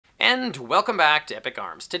And welcome back to Epic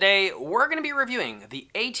Arms. Today, we're going to be reviewing the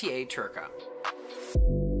ATA Turqua.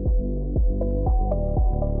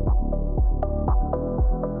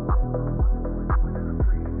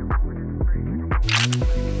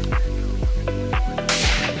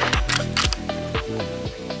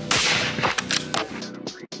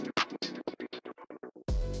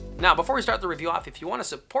 Now, before we start the review off, if you want to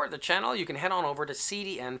support the channel, you can head on over to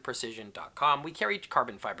cdnprecision.com. We carry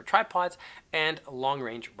carbon fiber tripods and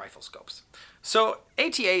long-range rifle scopes. So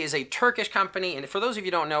ATA is a Turkish company, and for those of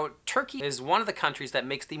you who don't know, Turkey is one of the countries that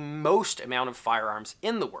makes the most amount of firearms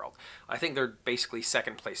in the world. I think they're basically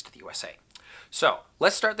second place to the USA. So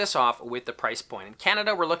let's start this off with the price point. In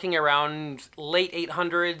Canada, we're looking around late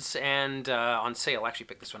 800s, and on sale, actually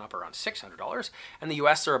picked this one up around $600. And the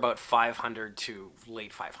US are about 500 to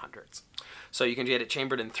late 500s. So you can get it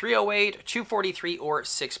chambered in 308, 243, or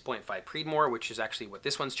 6.5 Creedmoor, which is actually what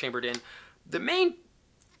this one's chambered in. The main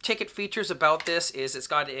ticket features about this is it's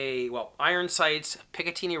got a, well, iron sights,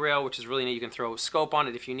 Picatinny rail, which is really neat. You can throw a scope on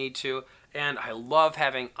it if you need to. And I love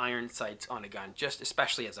having iron sights on a gun, just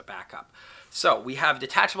especially as a backup. So we have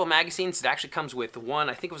detachable magazines. It actually comes with one,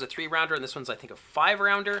 I think it was a 3-rounder, and this one's, I think, a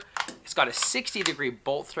 5-rounder. It's got a 60-degree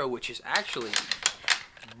bolt throw, which is actually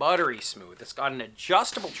buttery smooth. It's got an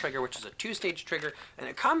adjustable trigger, which is a 2-stage trigger, and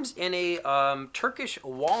it comes in a Turkish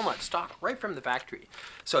Walnut stock right from the factory.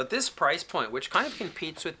 So at this price point, which kind of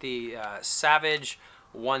competes with the Savage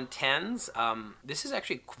 110s, this is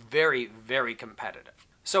actually very, very competitive.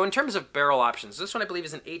 So in terms of barrel options, this one I believe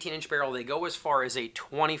is an 18-inch barrel. They go as far as a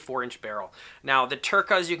 24-inch barrel. Now the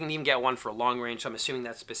Turquas, you can even get one for long range, so I'm assuming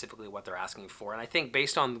that's specifically what they're asking for. And I think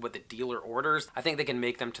based on what the dealer orders, I think they can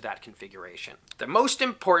make them to that configuration. The most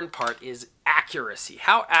important part is accuracy.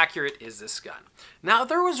 How accurate is this gun? Now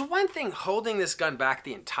there was one thing holding this gun back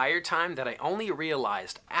the entire time that I only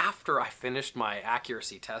realized after I finished my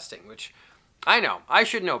accuracy testing, which I know, I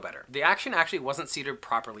should know better. The action actually wasn't seated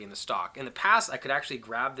properly in the stock. In the past, I could actually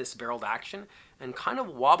grab this barreled action and kind of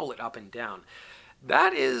wobble it up and down.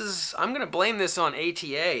 That is, I'm going to blame this on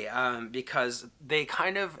ATA because they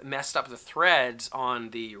kind of messed up the threads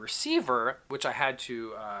on the receiver, which I had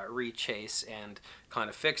to re-chase and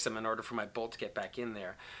kind of fix them in order for my bolt to get back in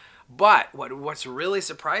there. But what's really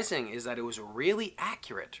surprising is that it was really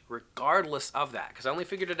accurate regardless of that, because I only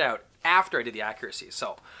figured it out after I did the accuracy.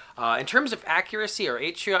 So in terms of accuracy, our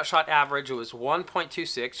 8-shot average was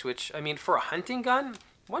 1.26, which, I mean, for a hunting gun,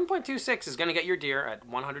 1.26 is going to get your deer at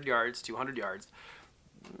 100 yards, 200 yards.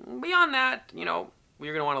 Beyond that, you know,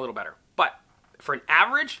 you're going to want a little better. But for an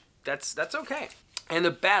average, that's okay. And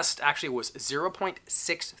the best actually was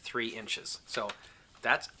 0.63 inches. So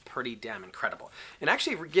that's pretty damn incredible. It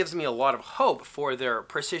actually gives me a lot of hope for their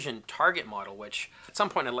precision target model, which at some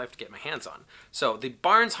point I'd like to get my hands on. So the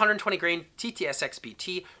Barnes 120 grain TTS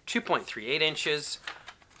XBT, 2.38 inches.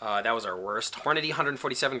 That was our worst. Hornady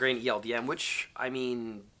 147 grain ELDM, which, I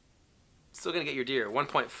mean, still gonna get your deer,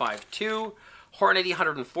 1.52. Hornady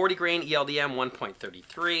 140 grain ELDM,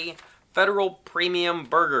 1.33. Federal Premium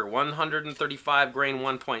Burger 135 grain,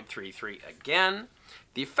 1.33 again.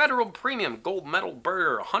 The Federal Premium Gold Medal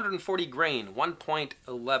Burger 140 grain,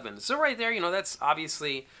 1.11. So right there, you know, that's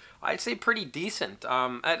obviously, I'd say, pretty decent.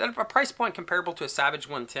 At a price point comparable to a Savage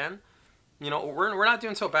 110, you know, we're not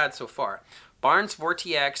doing so bad so far. Barnes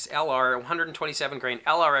Vortex LR 127 grain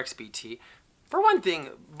LRXBT. For one thing,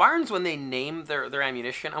 Barnes, when they name their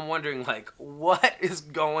ammunition, I'm wondering, like, what is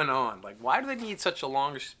going on? Like, why do they need such a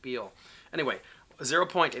long spiel? Anyway,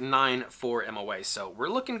 0.94 MOA, so we're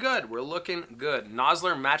looking good. We're looking good.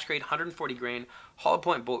 Nosler Match Grade 140 grain, hollow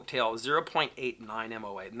point boat tail, 0.89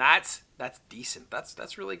 MOA, and that's decent.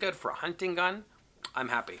 That's really good for a hunting gun. I'm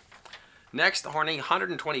happy. Next, the Hornady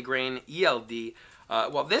 120 grain ELD.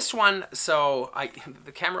 Well, this one, so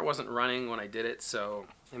the camera wasn't running when I did it, so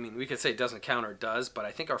I mean, we could say it doesn't count or it does, but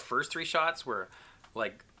I think our first 3 shots were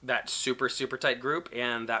like that super tight group,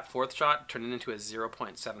 and that 4th shot turned it into a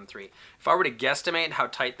 0.73. If I were to guesstimate how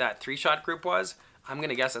tight that 3-shot group was, I'm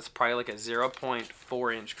gonna guess that's probably like a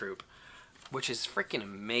 0.4 inch group, which is freaking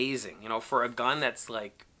amazing. You know, for a gun that's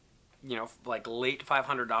like, you know, like late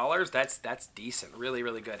 $500, that's decent,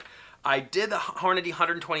 really good. I did the Hornady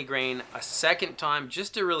 120 grain a second time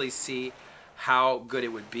just to really see how good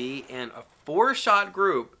it would be, and a 4-shot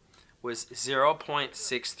group was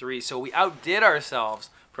 0.63, so we outdid ourselves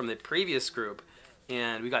from the previous group,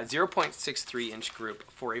 and we got 0.63 inch group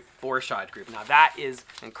for a 4-shot group. Now that is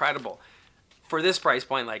incredible for this price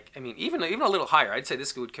point. Like, I mean, even a little higher, I'd say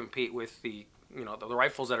this would compete with the, you know, the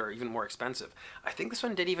rifles that are even more expensive. I think this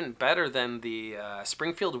one did even better than the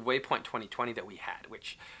Springfield Waypoint 2020 that we had,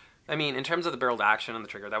 which I mean, in terms of the barreled action on the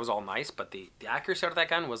trigger, that was all nice, but the accuracy out of that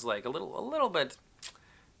gun was like a little bit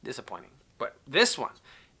disappointing. But this one,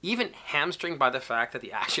 even hamstringed by the fact that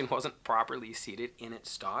the action wasn't properly seated in its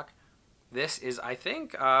stock, this is, I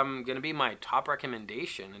think, going to be my top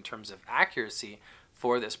recommendation in terms of accuracy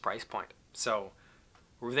for this price point. So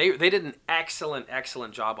they did an excellent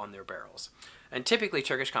job on their barrels. And typically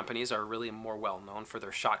Turkish companies are really more well known for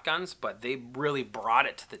their shotguns, but they really brought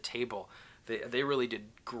it to the table. They really did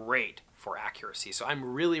great for accuracy. So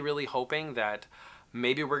I'm really hoping that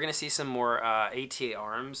maybe we're going to see some more ATA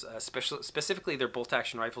arms, specifically their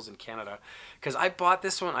bolt-action rifles in Canada. Because I bought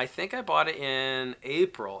this one, I think I bought it in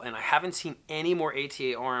April, and I haven't seen any more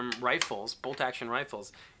ATA arm rifles, bolt-action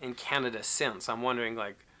rifles, in Canada since. I'm wondering,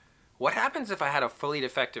 like, what happens if I had a fully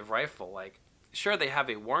defective rifle? Like, sure, they have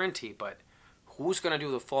a warranty, but who's going to do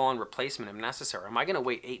the full-on replacement if necessary? Am I going to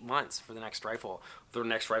wait 8 months for the next rifle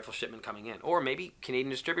shipment coming in? Or maybe Canadian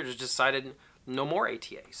distributors decided no more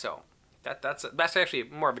ATA. So that's actually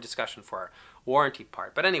more of a discussion for our warranty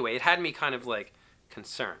part. But anyway, it had me kind of like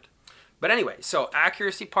concerned. But anyway, so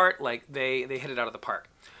accuracy part, like they hit it out of the park.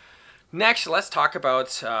 Next, let's talk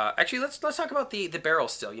about, actually, let's talk about the barrel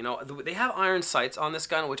still. You know, they have iron sights on this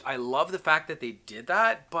gun, which I love the fact that they did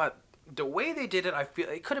that, but the way they did it, I feel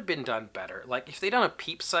it could have been done better. Like, if they done a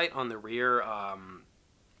peep sight on the rear,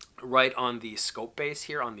 right on the scope base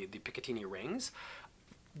here, on the Picatinny rings,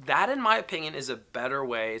 that, in my opinion, is a better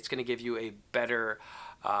way. It's going to give you a better,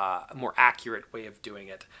 more accurate way of doing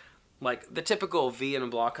it. Like, the typical V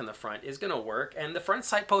and block on the front is going to work, and the front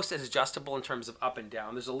sight post is adjustable in terms of up and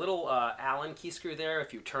down. There's a little Allen key screw there.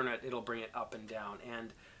 If you turn it, it'll bring it up and down.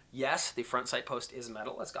 And yes, the front sight post is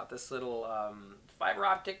metal. It's got this little fiber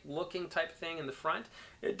optic looking type thing in the front.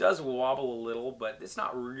 It does wobble a little, but it's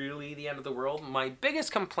not really the end of the world. My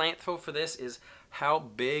biggest complaint, though, for this is how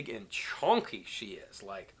big and chunky she is.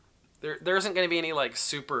 Like, there isn't going to be any, like,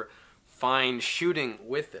 super fine shooting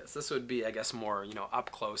with this. This would be, I guess, more, you know,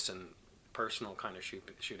 up close and personal kind of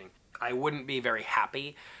shooting. I wouldn't be very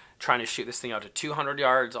happy trying to shoot this thing out to 200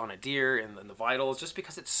 yards on a deer in the vitals, just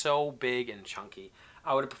because it's so big and chunky.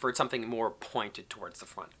 I would have preferred something more pointed towards the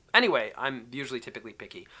front. Anyway, I'm usually typically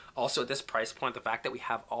picky. Also, at this price point, the fact that we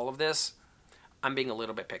have all of this, I'm being a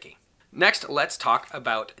little bit picky. Next, let's talk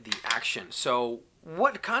about the action. So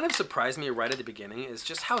what kind of surprised me right at the beginning is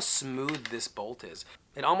just how smooth this bolt is.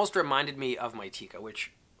 It almost reminded me of my Tikka,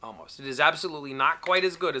 which almost. It is absolutely not quite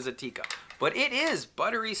as good as a Tikka, but it is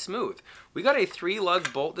buttery smooth. We got a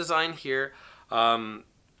 3-lug bolt design here, I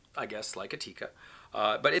guess like a Tikka.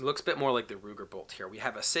 But it looks a bit more like the Ruger bolt here. We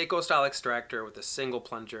have a Seiko style extractor with a single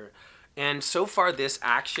plunger. And so far this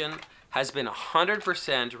action has been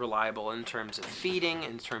 100% reliable in terms of feeding,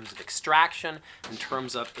 in terms of extraction, in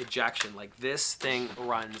terms of ejection. Like, this thing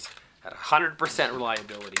runs at 100%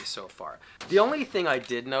 reliability so far. The only thing I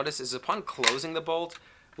did notice is upon closing the bolt,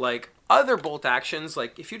 like other bolt actions,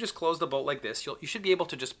 like if you just close the bolt like this, you should be able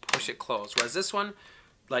to just push it closed. Whereas this one,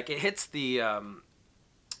 like, it hits the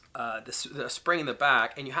spring in the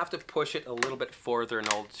back, and you have to push it a little bit further in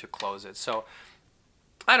order to close it. So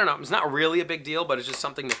I don't know, it's not really a big deal, but it's just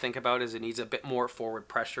something to think about, as it needs a bit more forward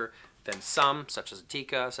pressure than some, such as a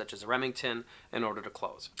Tikka, such as a Remington, in order to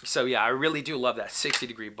close. So yeah, I really do love that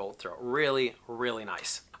 60-degree bolt throw. Really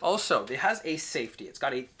nice. Also, it has a safety. It's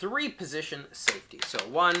got a 3-position safety. So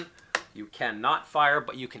 1, you cannot fire,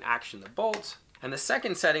 but you can action the bolt. And the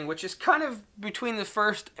second setting, which is kind of between the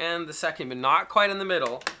first and the second, but not quite in the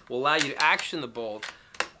middle, will allow you to action the bolt,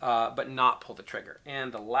 but not pull the trigger.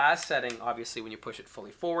 And the last setting, obviously, when you push it fully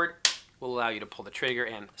forward, will allow you to pull the trigger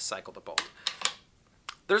and cycle the bolt.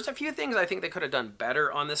 There's a few things I think they could have done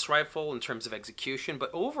better on this rifle in terms of execution, but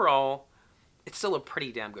overall, it's still a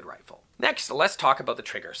pretty damn good rifle. Next, let's talk about the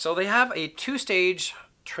trigger. So they have a 2-stage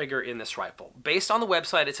trigger in this rifle. Based on the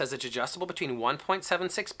website, it says it's adjustable between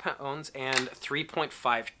 1.76 pounds and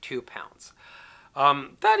 3.52 pounds.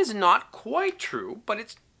 That is not quite true, but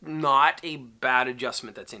it's not a bad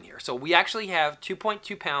adjustment that's in here. So we actually have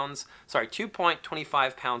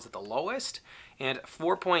 2.25 pounds at the lowest and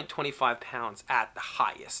 4.25 pounds at the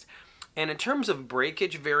highest. And in terms of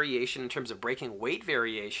breakage variation, in terms of breaking weight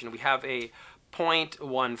variation, we have a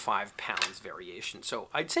 0.15 pounds variation. So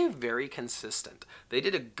I'd say very consistent. They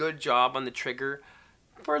did a good job on the trigger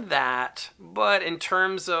for that, but in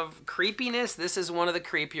terms of creepiness, this is one of the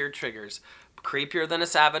creepier triggers. Creepier than a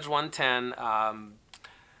Savage 110.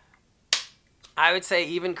 I would say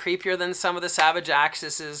even creepier than some of the Savage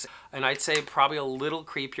Axis, and I'd say probably a little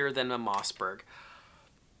creepier than a Mossberg.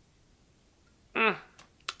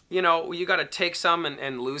 You know, you got to take some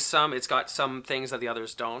and lose some. It's got some things that the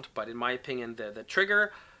others don't, but in my opinion, the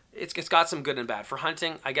trigger it's got some good and bad. For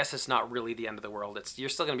hunting, I guess it's not really the end of the world. You're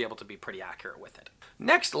still going to be able to be pretty accurate with it.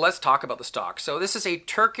 Next, let's talk about the stock. So this is a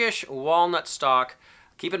Turkish walnut stock.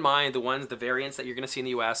 Keep in mind the variants that you're going to see in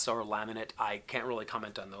the US are laminate. I can't really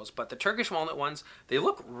comment on those, but the Turkish walnut ones, they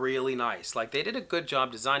look really nice. Like, they did a good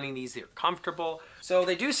job designing these. They're comfortable. So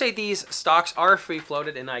they do say these stocks are free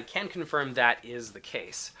floated, and I can confirm that is the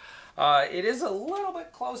case. It is a little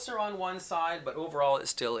bit closer on one side, but overall it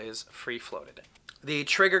still is free floated. The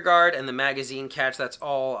trigger guard and the magazine catch, that's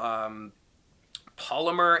all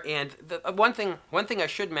polymer. And one thing I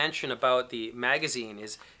should mention about the magazine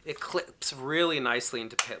is it clips really nicely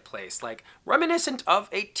into place, like reminiscent of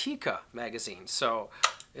a Turqua magazine. So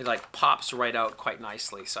it like pops right out quite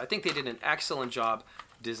nicely. So I think they did an excellent job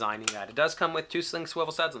designing that. It does come with 2 sling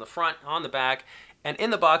swivel studs on the front, on the back, and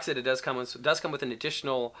in the box it does come with an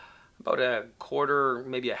additional about a quarter,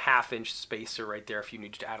 maybe a half-inch spacer right there if you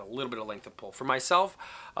need to add a little bit of length of pull. For myself,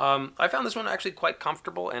 I found this one actually quite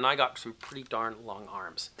comfortable, and I got some pretty darn long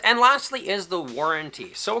arms. And lastly is the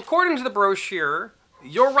warranty. So according to the brochure,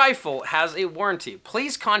 your rifle has a warranty.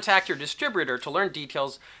 Please contact your distributor to learn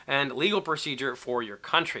details and legal procedure for your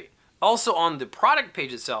country. Also on the product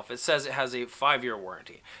page itself, it says it has a 5-year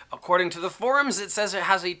warranty. According to the forums, it says it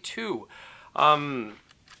has a 2.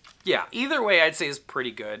 Yeah, either way I'd say is pretty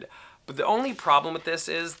good. But the only problem with this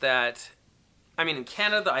is that, I mean, in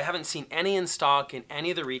Canada, I haven't seen any in stock in any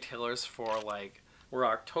of the retailers for like, we're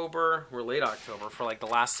late October, for like the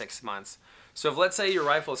last 6 months. So if, let's say, your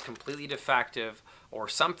rifle is completely defective or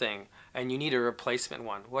something and you need a replacement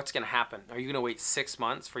one, what's going to happen? Are you going to wait 6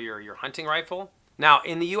 months for your hunting rifle? Now,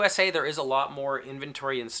 in the USA, there is a lot more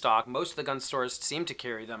inventory in stock. Most of the gun stores seem to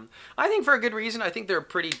carry them. I think for a good reason. I think they're a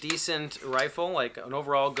pretty decent rifle, like an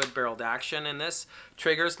overall good barreled action in this.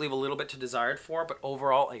 Triggers leave a little bit to desired for, but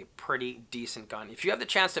overall a pretty decent gun. If you have the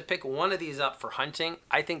chance to pick one of these up for hunting,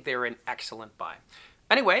 I think they're an excellent buy.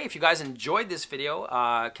 Anyway, if you guys enjoyed this video,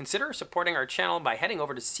 consider supporting our channel by heading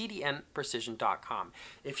over to cdnprecision.com.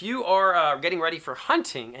 If you are getting ready for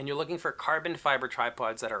hunting and you're looking for carbon fiber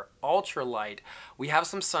tripods that are ultra light, we have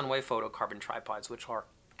some Sunway photo carbon tripods, which are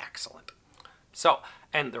excellent. So,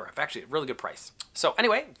 and they're actually a really good price. So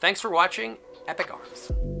anyway, thanks for watching Epic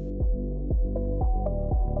Arms.